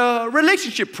you've got a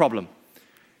relationship problem.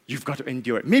 You've got to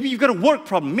endure it. Maybe you've got a work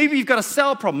problem. Maybe you've got a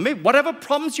cell problem. Maybe whatever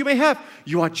problems you may have,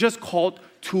 you are just called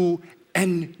to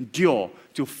endure,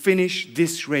 to finish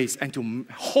this race and to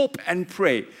hope and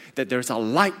pray that there's a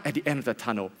light at the end of the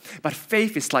tunnel. But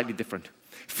faith is slightly different.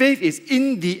 Faith is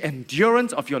in the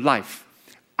endurance of your life.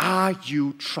 Are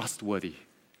you trustworthy?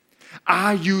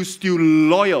 Are you still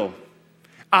loyal?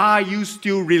 Are you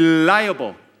still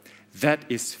reliable? That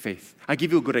is faith. I'll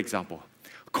give you a good example.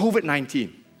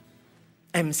 COVID-19,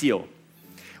 MCO.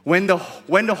 When the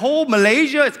whole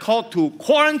Malaysia is called to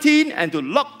quarantine and to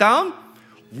lock down,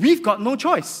 we've got no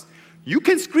choice. You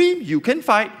can scream, you can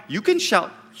fight, you can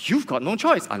shout. You've got no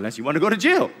choice unless you want to go to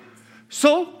jail.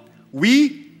 So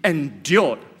we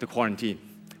endured the quarantine.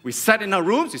 We sat in our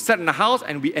rooms, we sat in the house,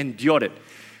 and we endured it.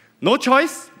 No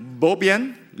choice, bo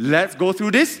bien, let's go through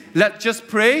this. Let's just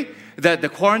pray that the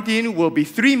quarantine will be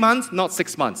 3 months, not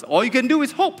 6 months. All you can do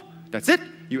is hope. That's it.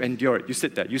 You endure it. You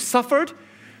sit there. You suffered.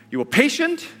 You were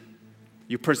patient.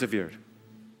 You persevered.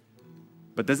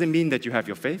 But does it mean that you have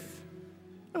your faith?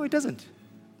 No, it doesn't.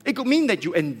 It could mean that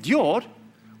you endured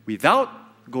without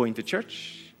going to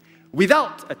church,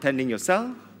 without attending your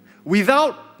cell,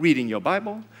 without reading your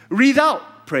Bible,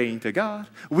 without praying to God,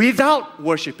 without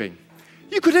worshiping.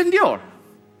 You could endure.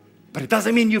 But it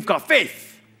doesn't mean you've got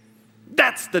faith.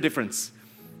 That's the difference.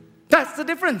 That's the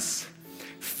difference.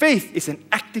 Faith is an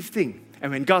active thing.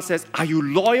 And when God says, are you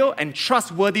loyal and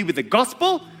trustworthy with the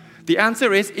gospel? The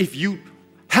answer is, if you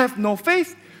have no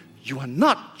faith, you are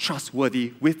not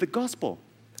trustworthy with the gospel.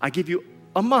 I give you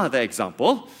another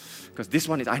example, because this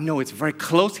one is, I know it's very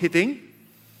close hitting.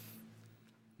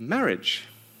 Marriage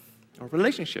or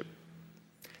relationship.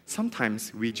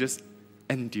 Sometimes we just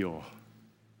endure.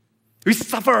 We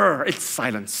suffer in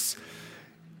silence.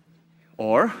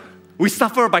 Or we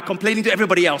suffer by complaining to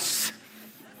everybody else.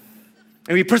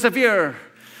 And we persevere.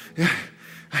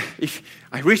 If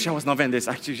I wish I was not in this,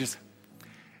 actually just.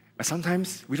 But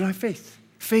sometimes we don't have faith.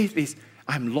 Faith is,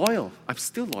 I'm loyal. I'm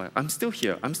still loyal. I'm still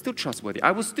here. I'm still trustworthy.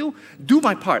 I will still do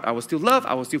my part. I will still love.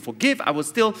 I will still forgive. I will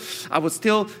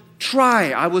still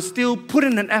try. I will still put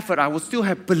in an effort. I will still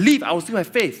have belief. I will still have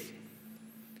faith.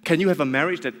 Can you have a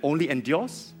marriage that only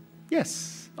endures?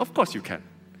 Yes, of course you can.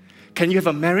 Can you have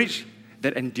a marriage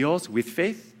that endures with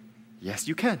faith? Yes,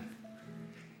 you can.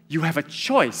 You have a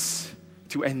choice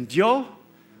to endure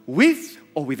with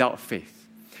or without faith.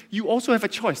 You also have a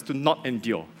choice to not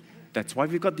endure. That's why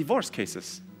we've got divorce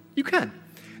cases. You can.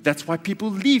 That's why people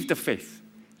leave the faith.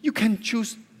 You can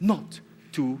choose not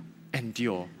to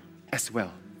endure as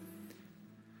well.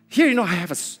 Here, I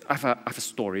have a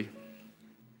story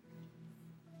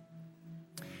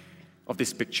of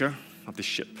this picture of the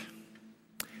ship.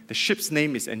 The ship's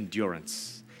name is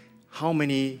Endurance. How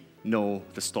many know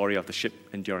the story of the ship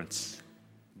Endurance?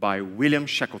 By William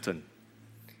Shackleton.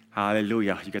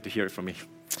 Hallelujah, you get to hear it from me.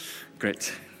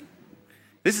 Great.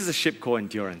 This is a ship called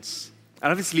Endurance.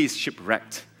 And obviously it's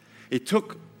shipwrecked. It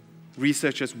took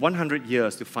researchers 100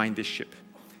 years to find this ship.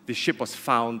 This ship was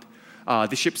found,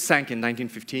 the ship sank in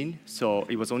 1915, so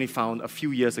it was only found a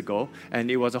few years ago, and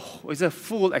it was a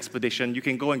full expedition. You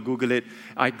can go and Google it.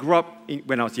 I grew up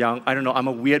when I was young. I don't know, I'm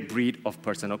a weird breed of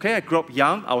person, okay? I grew up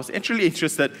young. I was actually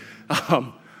interested,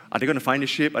 are they going to find the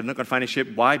ship? Are they not going to find the ship?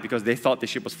 Why? Because they thought the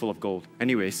ship was full of gold.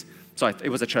 Anyways, so it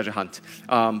was a treasure hunt.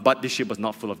 But this ship was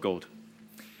not full of gold.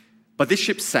 But this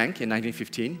ship sank in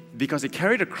 1915 because it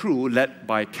carried a crew led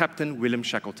by Captain William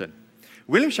Shackleton.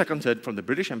 William Shackleton from the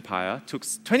British Empire took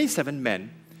 27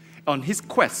 men on his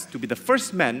quest to be the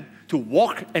first man to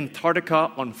walk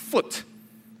Antarctica on foot.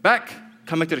 Come back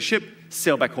to the ship,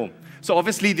 sail back home. So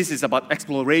obviously this is about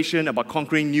exploration, about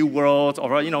conquering new worlds,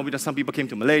 or some people came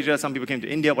to Malaysia, some people came to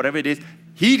India, whatever it is.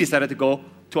 He decided to go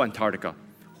to Antarctica.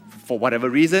 For whatever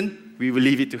reason, we will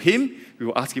leave it to him. We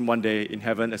will ask him one day in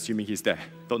heaven, assuming he's there.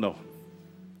 Don't know.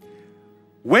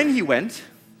 When he went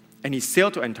and he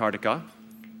sailed to Antarctica,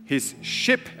 his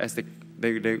ship, as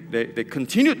they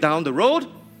continued down the road,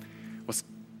 was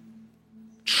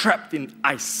trapped in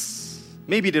ice.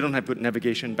 Maybe they don't have good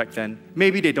navigation back then.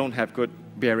 Maybe they don't have good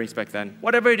bearings back then.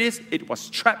 Whatever it is, it was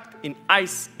trapped in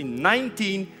ice in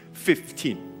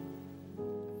 1915.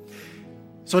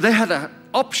 So they had an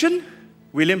option.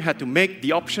 William had to make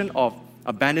the option of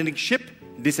abandoning ship,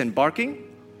 disembarking,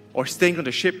 or staying on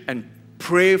the ship and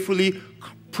prayerfully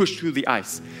push through the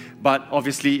ice. But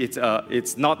obviously,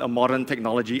 it's not a modern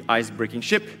technology ice-breaking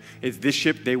ship. It's this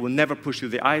ship. They will never push through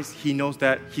the ice. He knows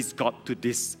that. He's got to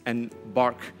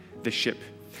disembark the ship.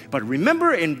 But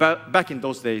remember, back in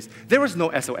those days, there was no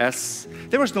SOS,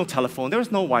 there was no telephone, there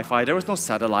was no Wi-Fi, there was no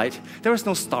satellite, there was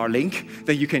no Starlink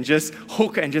that you can just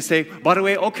hook and just say, by the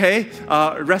way, okay,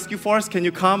 rescue force, can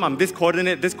you come? I'm this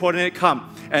coordinate,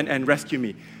 come and rescue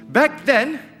me. Back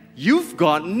then, you've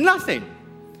got nothing.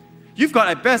 You've got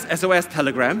at best SOS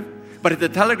telegram, but if the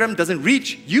telegram doesn't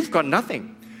reach, you've got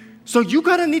nothing. So you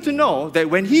gotta need to know that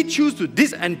when he chooses to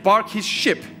disembark his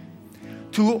ship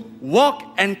to walk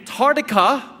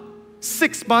Antarctica,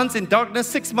 6 months in darkness,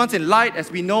 6 months in light,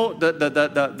 as we know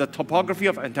the topography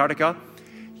of Antarctica,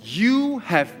 you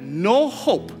have no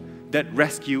hope that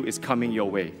rescue is coming your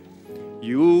way.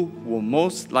 You will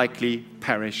most likely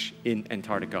perish in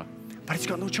Antarctica. But he's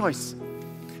got no choice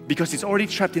because he's already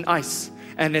trapped in ice.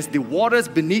 And as the waters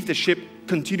beneath the ship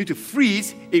continue to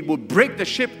freeze, it will break the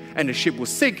ship and the ship will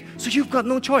sink. So you've got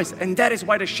no choice. And that is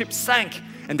why the ship sank.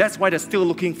 And that's why they're still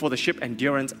looking for the ship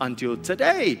Endurance until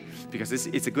today, because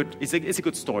it's a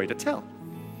good story to tell.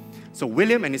 So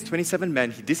William and his 27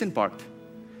 men, he disembarked,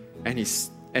 and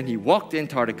he walked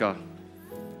Antarctica,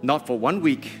 not for 1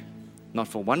 week, not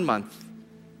for 1 month,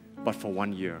 but for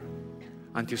 1 year,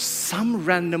 until some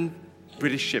random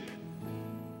British ship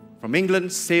from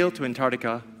England sailed to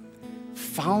Antarctica,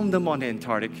 found them on the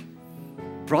Antarctic,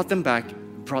 brought them back,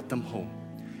 brought them home.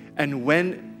 And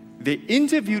when they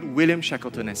interviewed William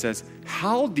Shackleton and says,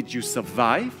 how did you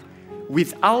survive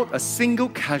without a single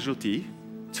casualty,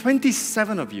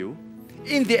 27 of you,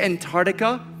 in the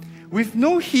Antarctica, with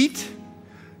no heat,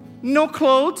 no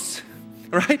clothes,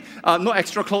 right? No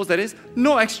extra clothes, that is,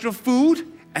 no extra food,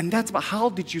 and that's about how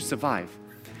did you survive?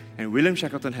 And William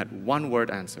Shackleton had one word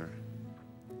answer: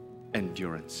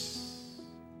 endurance.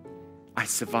 I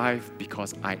survived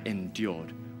because I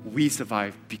endured. We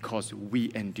survived because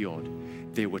we endured.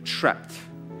 They were trapped,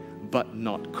 but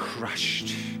not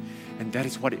crushed. And that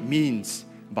is what it means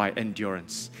by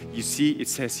endurance. You see, it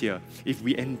says here, if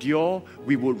we endure,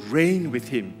 we will reign with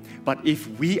Him. But if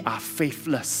we are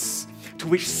faithless, to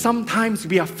which sometimes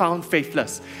we are found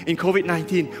faithless, in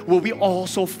COVID-19, were we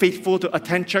also faithful to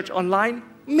attend church online?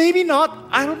 Maybe not.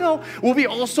 I don't know. Were we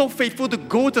also faithful to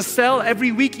go to cell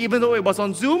every week even though it was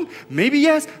on Zoom? Maybe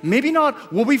yes, maybe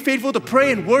not. Were we faithful to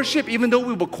pray and worship even though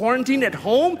we were quarantined at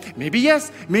home? Maybe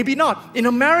yes, maybe not. In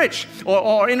a marriage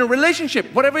or in a relationship,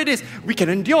 whatever it is, we can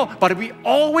endure. But are we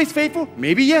always faithful?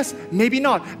 Maybe yes, maybe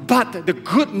not. But the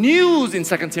good news in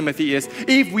 2 Timothy is,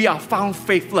 if we are found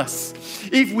faithless,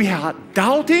 if we are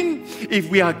doubting, if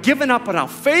we are given up on our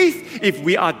faith, if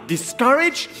we are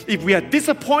discouraged, if we are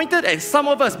disappointed, and some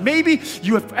of us, maybe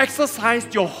you have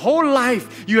exercised your whole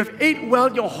life, you have ate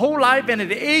well your whole life, and at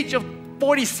the age of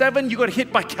 47, you got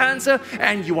hit by cancer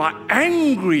and you are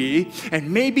angry,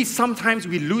 and maybe sometimes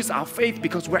we lose our faith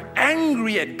because we're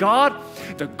angry at God.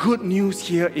 The good news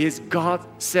here is God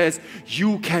says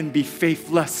you can be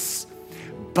faithless,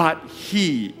 but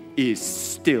He is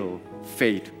still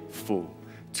faithful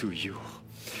to you.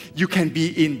 You can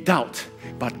be in doubt,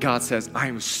 but God says, I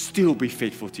will still be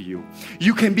faithful to you.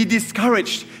 You can be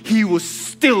discouraged. He will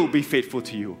still be faithful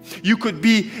to you. You could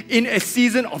be in a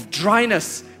season of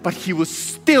dryness, but He will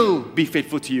still be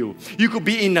faithful to you. You could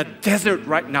be in a desert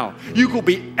right now. You could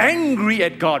be angry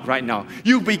at God right now.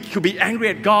 You could be angry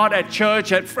at God, at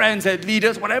church, at friends, at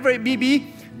leaders, whatever it may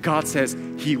be. God says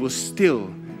He will still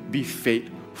be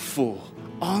faithful.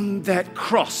 On that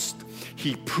cross,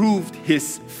 He proved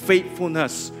His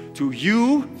faithfulness to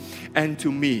you and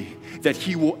to me, that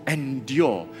He will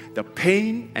endure the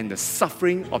pain and the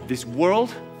suffering of this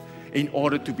world in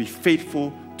order to be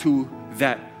faithful to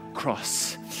that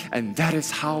cross. And that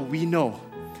is how we know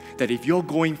that if you're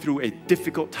going through a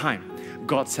difficult time,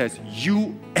 God says,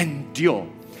 you endure.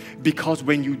 Because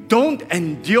when you don't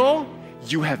endure,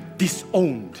 you have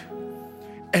disowned.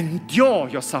 Endure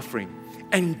your suffering.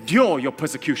 Endure your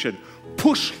persecution.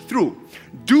 Push through.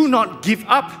 Do not give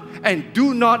up and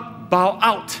do not bow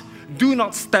out. Do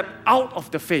not step out of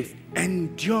the faith.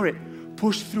 Endure it.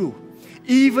 Push through.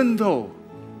 Even though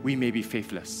we may be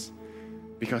faithless.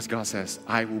 Because God says,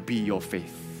 I will be your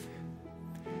faith.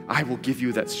 I will give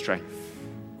you that strength.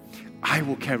 I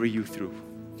will carry you through.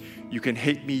 You can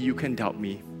hate me, you can doubt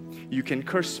me. You can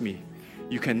curse me.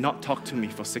 You cannot talk to me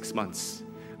for 6 months.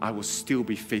 I will still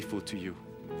be faithful to you.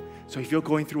 So if you're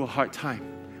going through a hard time,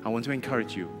 I want to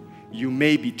encourage you. You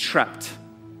may be trapped,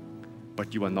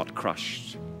 but you are not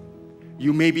crushed.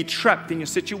 You may be trapped in your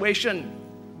situation,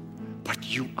 but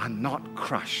you are not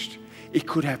crushed. It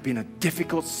could have been a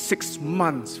difficult 6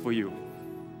 months for you,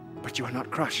 but you are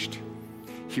not crushed.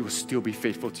 He will still be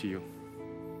faithful to you.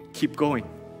 Keep going.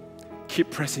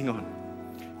 Keep pressing on.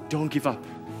 Don't give up.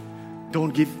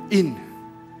 Don't give in.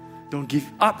 Don't give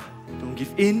up. Don't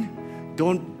give in.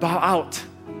 Don't bow out.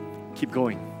 Keep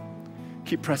going.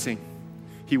 Keep pressing.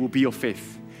 He will be your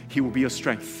faith. He will be your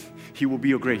strength. He will be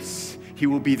your grace. He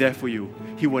will be there for you.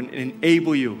 He will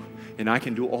enable you. And I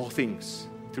can do all things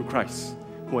through Christ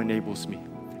who enables me.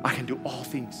 I can do all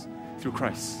things through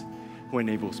Christ who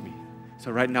enables me.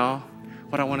 So right now,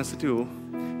 what I want us to do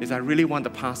is I really want the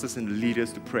pastors and the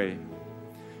leaders to pray.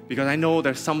 Because I know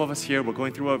there's some of us here, we're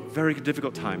going through a very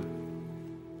difficult time.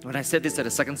 When I said this at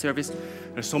the second service,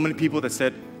 there's so many people that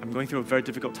said, I'm going through a very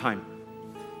difficult time.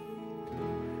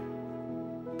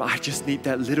 But I just need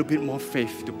that little bit more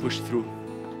faith to push through.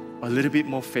 A little bit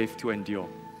more faith to endure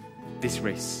this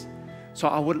race. So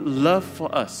I would love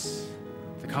for us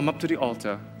to come up to the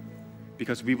altar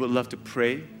because we would love to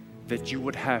pray that you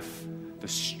would have the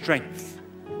strength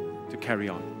to carry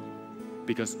on.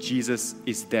 Because Jesus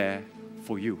is there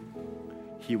for you.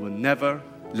 He will never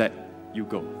let you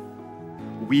go.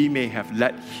 We may have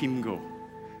let Him go,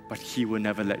 but He will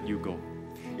never let you go.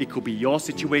 It could be your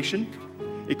situation.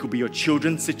 It could be your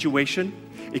children's situation.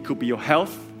 It could be your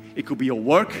health. It could be your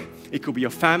work. It could be your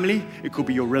family. It could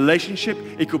be your relationship.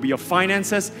 It could be your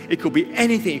finances. It could be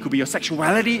anything. It could be your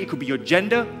sexuality. It could be your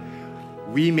gender.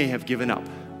 We may have given up,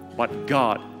 but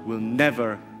God will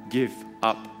never give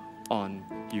up on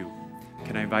you.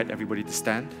 Can I invite everybody to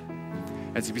stand?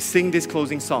 As we sing this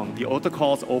closing song, the altar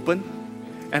call is open.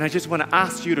 And I just want to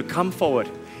ask you to come forward.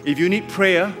 If you need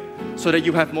prayer so that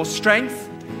you have more strength,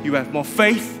 you have more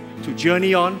faith to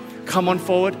journey on, come on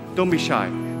forward. Don't be shy.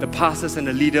 The pastors and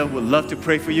the leader would love to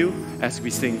pray for you as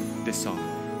we sing this song.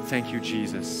 Thank you,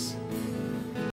 Jesus.